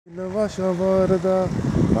नवाशा वारदा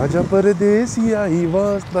आजा परदेसिया ही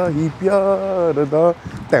वास्ता ही प्यार दा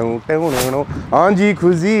Anji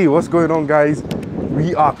Kuzi, what's going on, guys?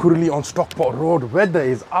 We are currently on Stockport Road. Weather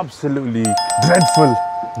is absolutely dreadful,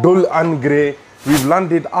 dull and grey. We've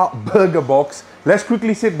landed at Burger Box. Let's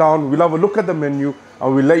quickly sit down, we'll have a look at the menu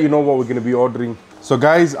and we'll let you know what we're going to be ordering. So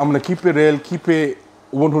guys, I'm going to keep it real, keep it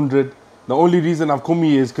 100. The only reason I've come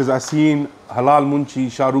here is because I've seen Halal Munchie,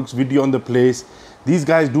 Shahrukh's video on the place. These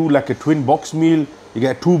guys do like a twin box meal. You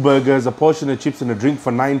get 2 burgers, a portion of chips and a drink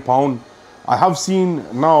for £9. I have seen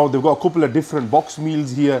now they've got a couple of different box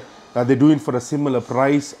meals here that they're doing for a similar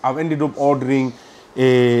price. I've ended up ordering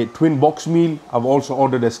a twin box meal. I've also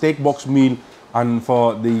ordered a steak box meal. And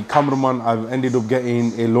for the cameraman, I've ended up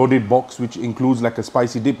getting a loaded box, which includes like a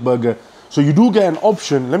spicy dip burger. So you do get an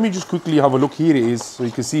option. Let me just quickly have a look. Here it is. So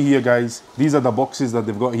you can see here, guys, these are the boxes that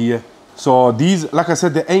they've got here. So these, like I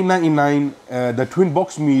said, they're $8.99. The twin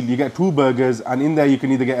box meal, you get 2 burgers, and in there you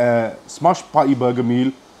can either get a smash patty burger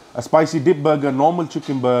meal, a spicy dip burger, normal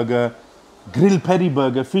chicken burger, grilled peri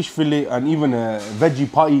burger, fish fillet, and even a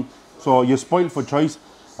veggie patty. So you're spoiled for choice,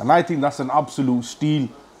 and I think that's an absolute steal.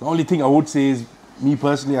 The only thing I would say is, me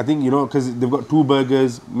personally, I think, you know, because they've got 2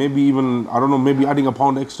 burgers, maybe even, I don't know, maybe adding a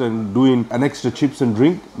pound extra and doing an extra chips and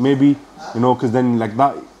drink, maybe, you know, because then like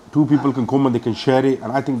that, 2 people can come and they can share it,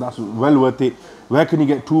 and I think that's well worth it. Where can you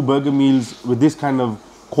get 2 burger meals with this kind of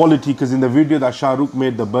quality? Because in the video that Shahrukh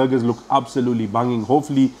made, the burgers look absolutely banging.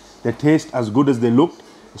 Hopefully they taste as good as they looked,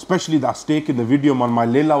 especially that steak in the video, man. My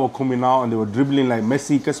Lela were coming out and they were dribbling like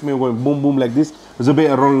Messi, Casemiro going boom boom like this. It was a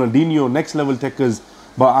bit of Ronaldinho, next level techers.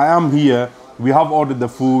 But I am here. We have ordered the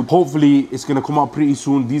food. Hopefully it's gonna come out pretty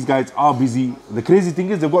soon. These guys are busy. The crazy thing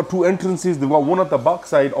is they've got 2 entrances. They've got one at the back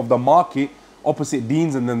side of the market opposite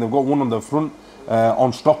Dean's, and then they've got one on the front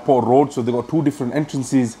on Stockport Road. So they've got 2 different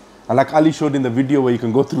entrances, and like Ali showed in the video, where you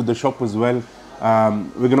can go through the shop as well.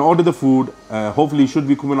 We're gonna order the food. Hopefully it should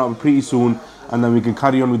be coming out pretty soon, and then we can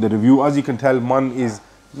carry on with the review. As you can tell, man is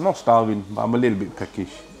not starving, but I'm a little bit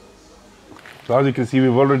peckish. So as you can see,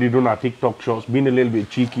 we've already done our TikTok shots, been a little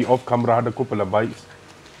bit cheeky off camera, had a couple of bites.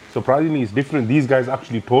 Surprisingly, it's different. These guys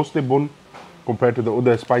actually toast their bun compared to the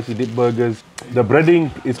other spicy dip burgers. The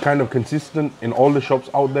breading is kind of consistent in all the shops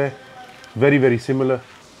out there. Very, very similar.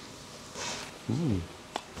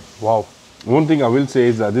 Wow. One thing I will say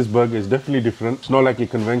is that this burger is definitely different. It's not like a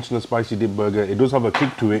conventional spicy dip burger. It does have a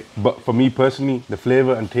kick to it, but for me personally, the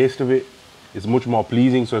flavor and taste of it is much more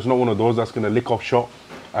pleasing. So it's not one of those that's gonna lick off shot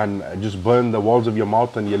and just burn the walls of your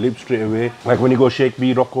mouth and your lips straight away. Like when you go Shake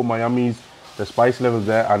B, Rocco, Miami's, the spice levels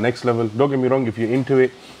there are next level. Don't get me wrong, if you're into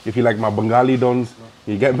it, if you like my Bengali dons,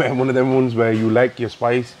 you get one of them ones where you like your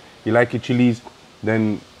spice, you like your chilies,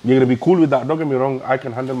 then you're gonna be cool with that. Don't get me wrong, I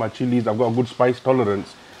can handle my chilies, I've got a good spice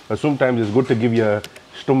tolerance, but sometimes it's good to give your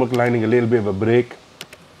stomach lining a little bit of a break.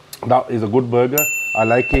 That is a good burger, I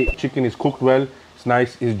like it. Chicken is cooked well, it's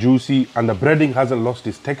nice, it's juicy, and the breading hasn't lost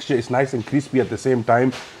its texture. It's nice and crispy at the same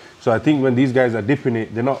time. So I think when these guys are dipping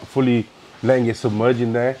it, they're not fully letting it submerge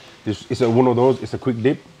in there. It's one of those, it's a quick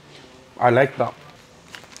dip. I like that.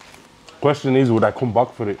 Question is, would I come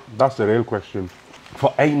back for it? That's the real question.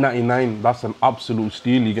 For $8.99, that's an absolute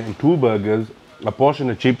steal. You're getting 2 burgers, a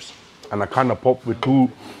portion of chips, and a can of pop with 2.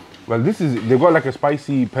 Well, they've got like a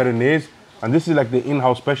spicy Peronaise, and this is like the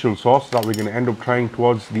in-house special sauce that we're gonna end up trying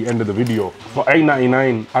towards the end of the video. For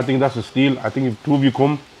 $8.99, I think that's a steal. I think if 2 of you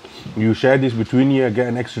come, you share this between you, get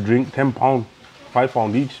an extra drink, £10,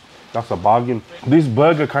 £5 each. That's a bargain. This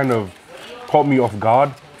burger kind of caught me off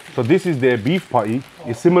guard. So this is their beef patty.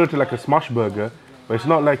 It's similar to like a smash burger, but it's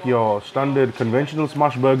not like your standard conventional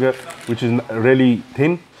smash burger, which is really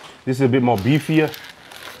thin. This is a bit more beefier,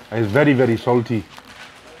 and it's very, very salty.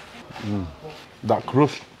 That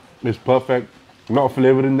crust is perfect. A lot of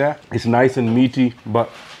flavor in there. It's nice and meaty, but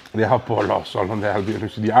they have put a lot of salt on there, I'll be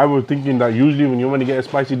honest with you. I was thinking that usually when you want to get a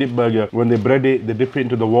spicy dip burger, when they bread it, they dip it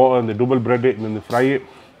into the water and they double bread it and then they fry it.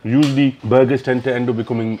 Usually burgers tend to end up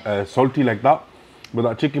becoming salty like that. But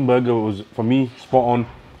that chicken burger was, for me, spot on.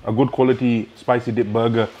 A good quality spicy dip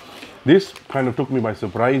burger. This kind of took me by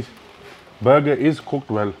surprise. Burger is cooked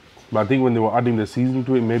well, but I think when they were adding the seasoning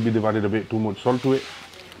to it, maybe they've added a bit too much salt to it.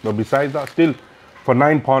 But besides that, still, for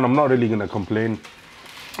 £9, I'm not really gonna complain.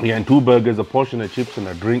 You're getting 2 burgers, a portion of chips and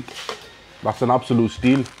a drink. That's an absolute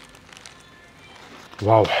steal.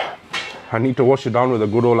 Wow. I need to wash it down with a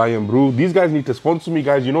good old iron brew. These guys need to sponsor me,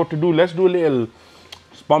 guys. You know what to do. Let's do a little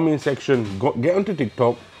spamming section. Get onto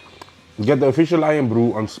TikTok, get the official iron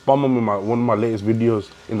brew, and spam them in one of my latest videos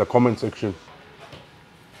in the comment section.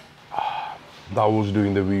 That was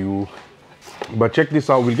doing the review. But check this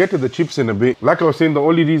out, we'll get to the chips in a bit. Like I was saying, the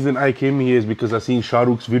only reason I came here is because I seen Shah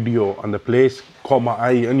Rukh's video and the place caught my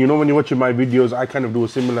eye. And you know, when you're watching my videos, I kind of do a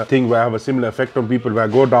similar thing where I have a similar effect on people, where I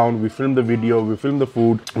go down, we film the video, we film the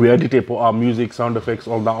food, we edit it, put our music, sound effects,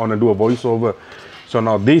 all that on, and do a voiceover. So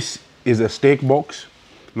now this is a steak box.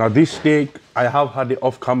 Now this steak, I have had it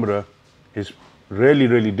off camera, is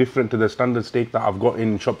really different to the standard steak that I've got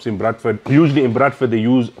in shops in Bradford. Usually in Bradford they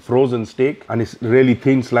use frozen steak and it's really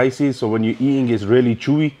thin slices, so when you're eating it's really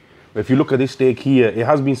chewy. But if you look at this steak here, it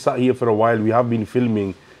has been sat here for a while. We have been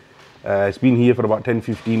filming. It's been here for about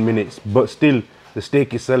 10-15 minutes, but still the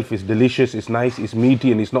steak itself is delicious, it's nice, it's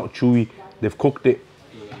meaty and it's not chewy. They've cooked it.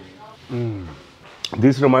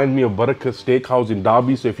 This reminds me of Barakah Steakhouse in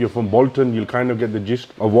Derby, so if you're from Bolton, you'll kind of get the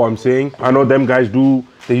gist of what I'm saying. I know them guys do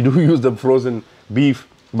use the frozen beef,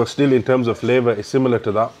 but still in terms of flavor, it's similar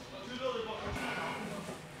to that.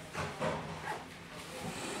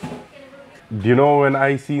 Do you know, when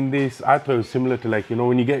I seen this, I thought it was similar to, like, you know,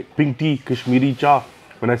 when you get pink tea, Kashmiri cha.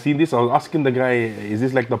 When I seen this, I was asking the guy, is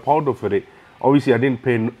this like the powder for it? Obviously, I didn't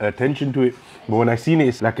pay attention to it, but when I seen it,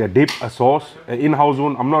 it's like a dip, a sauce, an in-house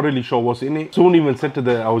one. I'm not really sure what's in it. Someone even said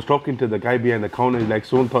I was talking to the guy behind the counter, like,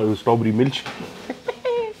 someone thought it was strawberry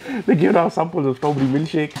milkshake. They give out samples of strawberry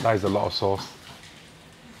milkshake. That is a lot of sauce.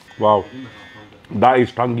 Wow, that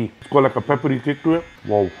is tangy. It's got like a peppery kick to it.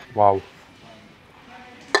 Wow.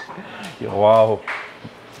 Yeah, wow.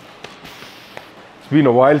 It's been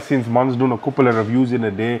a while since Man's done a couple of reviews in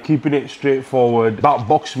a day. Keeping it straightforward. That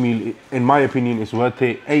box meal, in my opinion, is worth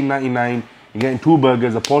it. $8.99. You're getting 2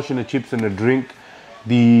 burgers, a portion of chips and a drink.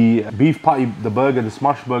 The beef patty, the burger, the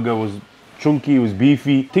smash burger was chunky, it was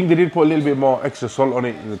beefy. I think they did put a little bit more extra salt on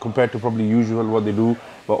it compared to probably usual what they do.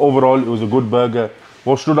 But overall, it was a good burger.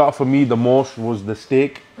 What stood out for me the most was the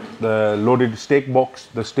steak, the loaded steak box.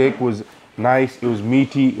 The steak was nice, it was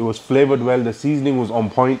meaty, it was flavored well, the seasoning was on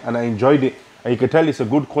point, and I enjoyed it. And you can tell it's a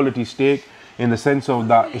good quality steak in the sense of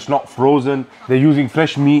that it's not frozen. They're using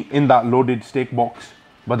fresh meat in that loaded steak box.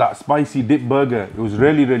 But that spicy dip burger, it was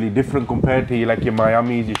really different compared to like your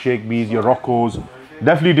Miamis, your Shake Bees, your Roccos.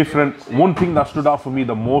 Definitely different. One thing that stood out for me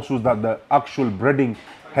the most was that the actual breading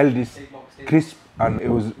held this crisp, and it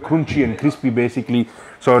was crunchy and crispy basically.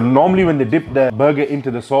 So normally when they dip the burger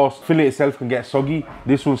into the sauce, fillet itself can get soggy.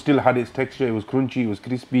 This one still had its texture, it was crunchy, it was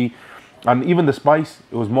crispy. And even the spice,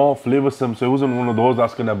 it was more flavorsome, so it wasn't one of those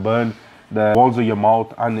that's gonna burn the walls of your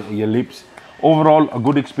mouth and your lips. Overall, a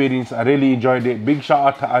good experience. I really enjoyed it. Big shout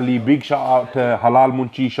out to Ali, big shout out to Halal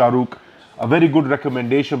Munchie, Shah Rukh. A very good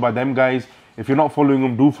recommendation by them guys. If you're not following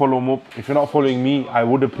them, do follow them up. If you're not following me, I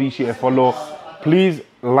would appreciate a follow. Please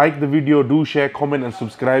like the video, do share, comment and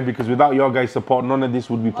subscribe, because without your guys' support, none of this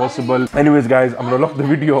would be possible. Anyways guys, I'm gonna lock the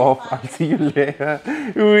video off. I'll see you later.